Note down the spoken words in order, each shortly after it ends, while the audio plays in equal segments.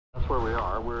where we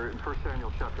are. We're in 1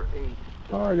 Samuel chapter 8.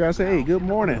 All right, guys. Hey, good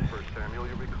morning.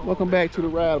 Welcome back to the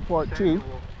ride, part 2.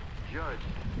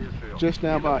 Just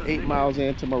now about 8 miles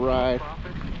into my ride,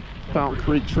 Fountain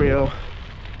Creek Trail.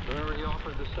 Remember, he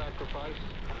offered the sacrifice,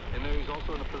 and there he's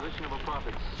also in the position of a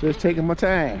prophet. Just taking my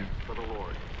time. For the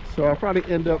Lord. So I'll probably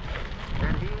end up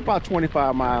about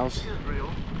 25 miles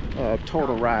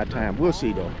total ride time. We'll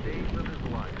see though.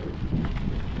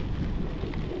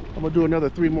 I'm gonna do another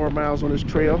 3 more miles on this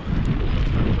trail.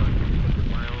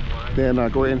 Then I'll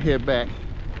go ahead and head back.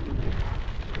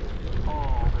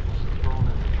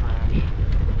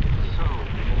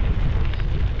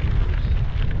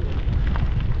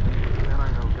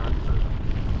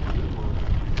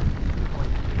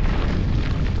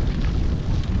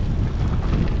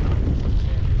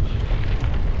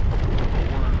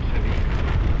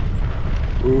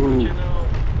 Ooh. You know,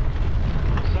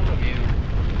 some of you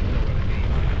know what I mean.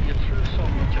 You threw so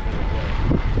much of it away.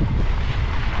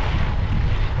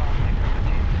 Stop thinking that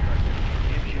Jesus Christ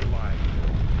gives you life,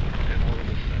 and all of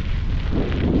a sudden,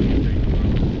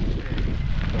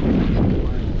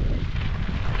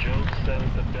 Job said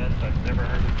it the best. I've never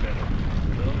heard it better.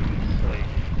 Though he slave,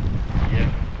 yet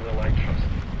will I trust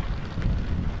him.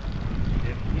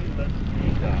 If he lets me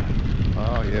die.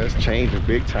 Oh yeah, it's changing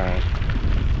big time.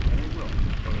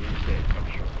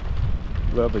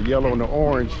 Love the yellow and the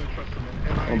orange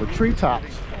on the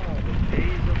treetops.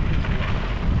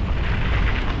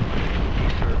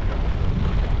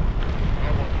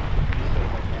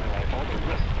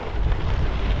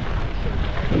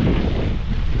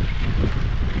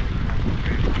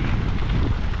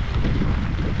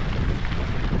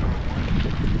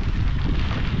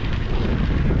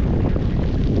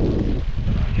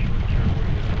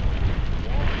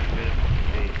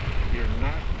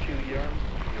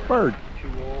 Bird.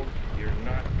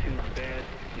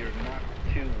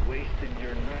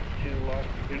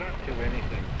 You're not to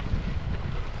anything.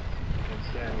 And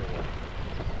Samuel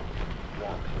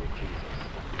walks with Jesus.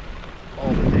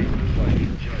 All the days of his life he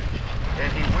judged.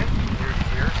 And he went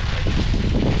here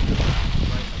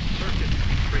like a circuit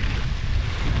preacher.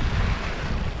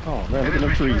 Oh man, look at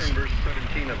them trees. Verse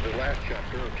 17 of the last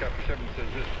chapter of chapter 7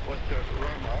 says this, was to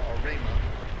Ramah,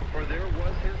 for there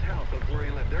was his house of where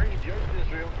he lived. There he judged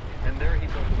Israel, and there he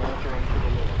built an altar unto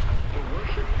the Lord. To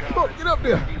worship God. Oh, get up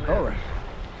there. All right.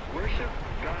 Worship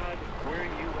God where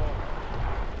you are.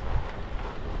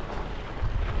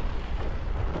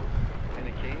 And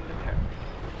it came to pass.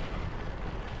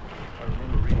 I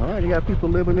remember reading. All right, you got people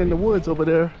living in the woods over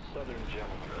there. Southern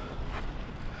gentlemen.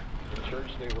 In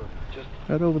church, they were just.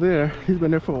 Right over there. He's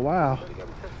been there for a while.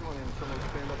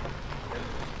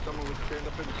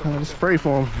 Let's pray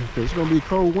for him. It's going to be a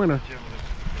cold winter.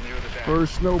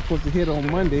 First snow supposed to hit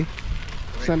on Monday,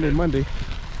 Sunday, Monday.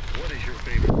 What is your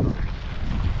favorite verse?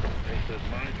 He says,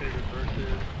 my favorite verse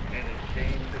is, and it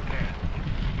came to pass.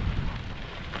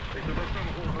 He said, that's not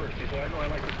a whole verse. He said, I know I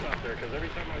like to stop there, because every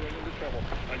time I run into trouble,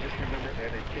 I just remember,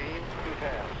 and it came to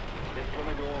pass. It's going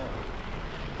to go on.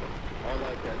 I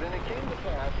like that. Then it came to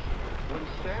pass, when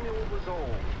Samuel was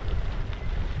old,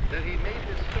 that he made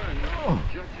his sons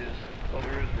judges over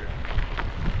Israel.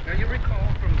 Now you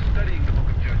recall from studying the book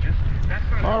of Judges, that's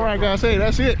not all right, guys. Hey,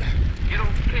 that's it. You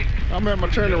don't pick. I'm at my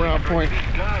turnaround point.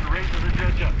 God raises a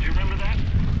judge up. Do you remember that?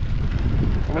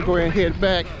 I'm gonna go ahead and head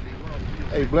back.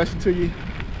 Hey, blessing to you.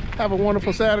 Have a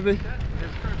wonderful Saturday.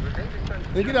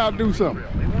 And get out and do something.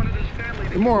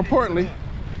 And more importantly,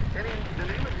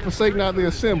 forsake not the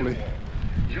assembly.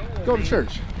 Go to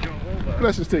church.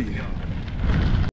 Blessings to you.